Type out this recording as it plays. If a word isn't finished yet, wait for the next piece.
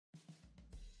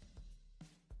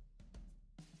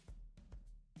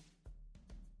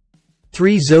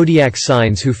3 zodiac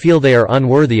signs who feel they are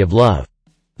unworthy of love.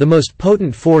 The most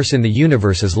potent force in the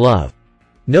universe is love.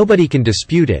 Nobody can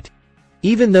dispute it.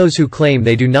 Even those who claim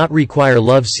they do not require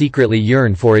love secretly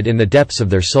yearn for it in the depths of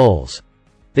their souls.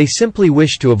 They simply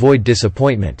wish to avoid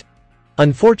disappointment.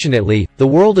 Unfortunately, the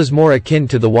world is more akin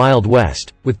to the Wild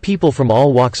West, with people from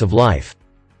all walks of life.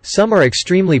 Some are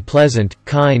extremely pleasant,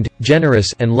 kind,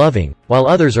 generous, and loving, while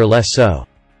others are less so.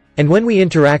 And when we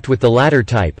interact with the latter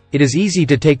type, it is easy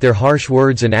to take their harsh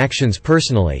words and actions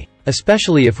personally,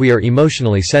 especially if we are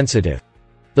emotionally sensitive.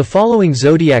 The following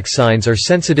zodiac signs are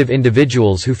sensitive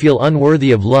individuals who feel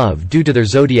unworthy of love due to their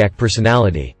zodiac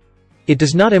personality. It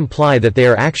does not imply that they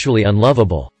are actually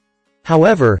unlovable.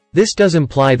 However, this does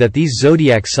imply that these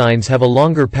zodiac signs have a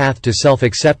longer path to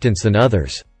self-acceptance than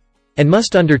others, and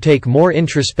must undertake more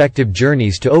introspective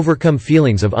journeys to overcome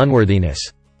feelings of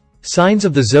unworthiness. Signs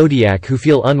of the zodiac who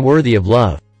feel unworthy of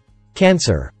love.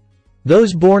 Cancer.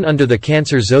 Those born under the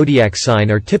Cancer zodiac sign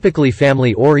are typically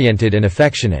family-oriented and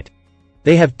affectionate.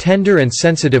 They have tender and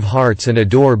sensitive hearts and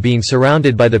adore being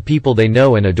surrounded by the people they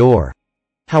know and adore.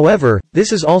 However,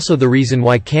 this is also the reason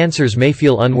why Cancers may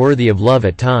feel unworthy of love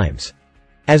at times.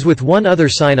 As with one other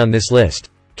sign on this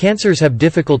list, Cancers have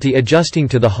difficulty adjusting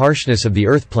to the harshness of the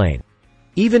earth plane.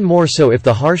 Even more so if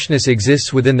the harshness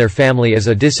exists within their family as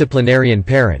a disciplinarian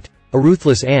parent, a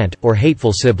ruthless aunt, or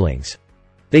hateful siblings.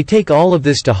 They take all of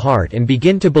this to heart and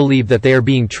begin to believe that they are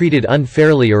being treated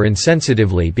unfairly or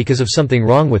insensitively because of something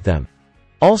wrong with them.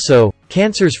 Also,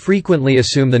 Cancers frequently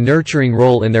assume the nurturing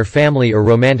role in their family or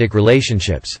romantic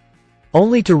relationships,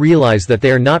 only to realize that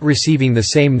they are not receiving the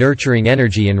same nurturing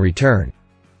energy in return.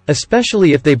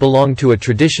 Especially if they belong to a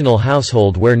traditional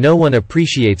household where no one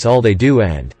appreciates all they do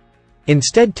and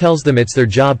instead tells them it's their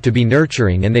job to be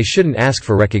nurturing and they shouldn't ask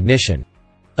for recognition.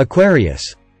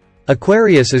 Aquarius.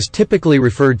 Aquarius is typically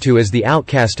referred to as the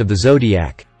outcast of the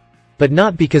zodiac. But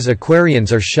not because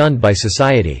Aquarians are shunned by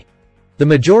society. The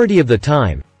majority of the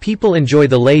time, people enjoy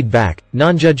the laid-back,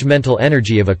 non-judgmental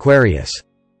energy of Aquarius.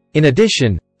 In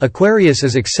addition, Aquarius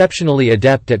is exceptionally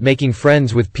adept at making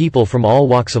friends with people from all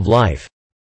walks of life.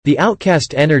 The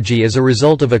outcast energy is a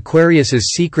result of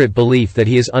Aquarius's secret belief that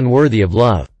he is unworthy of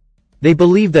love. They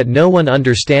believe that no one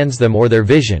understands them or their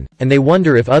vision, and they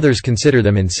wonder if others consider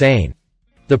them insane.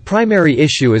 The primary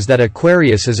issue is that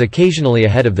Aquarius is occasionally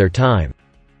ahead of their time.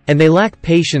 And they lack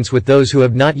patience with those who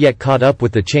have not yet caught up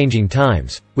with the changing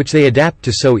times, which they adapt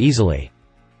to so easily.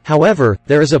 However,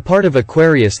 there is a part of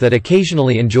Aquarius that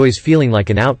occasionally enjoys feeling like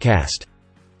an outcast.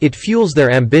 It fuels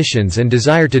their ambitions and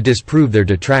desire to disprove their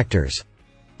detractors.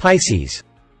 Pisces.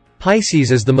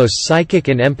 Pisces is the most psychic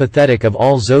and empathetic of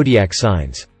all zodiac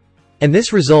signs. And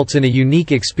this results in a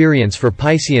unique experience for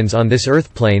Pisceans on this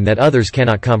earth plane that others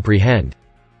cannot comprehend.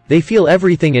 They feel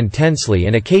everything intensely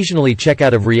and occasionally check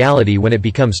out of reality when it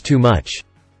becomes too much.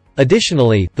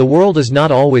 Additionally, the world is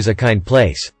not always a kind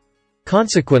place.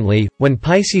 Consequently, when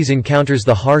Pisces encounters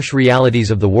the harsh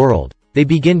realities of the world, they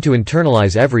begin to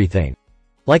internalize everything.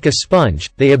 Like a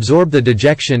sponge, they absorb the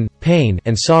dejection, pain,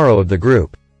 and sorrow of the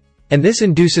group. And this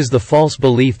induces the false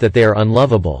belief that they are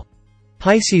unlovable.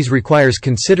 Pisces requires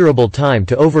considerable time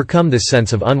to overcome this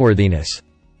sense of unworthiness.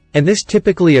 And this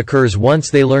typically occurs once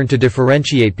they learn to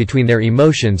differentiate between their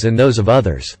emotions and those of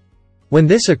others. When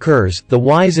this occurs, the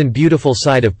wise and beautiful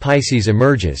side of Pisces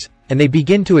emerges, and they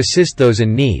begin to assist those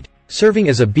in need, serving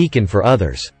as a beacon for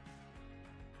others.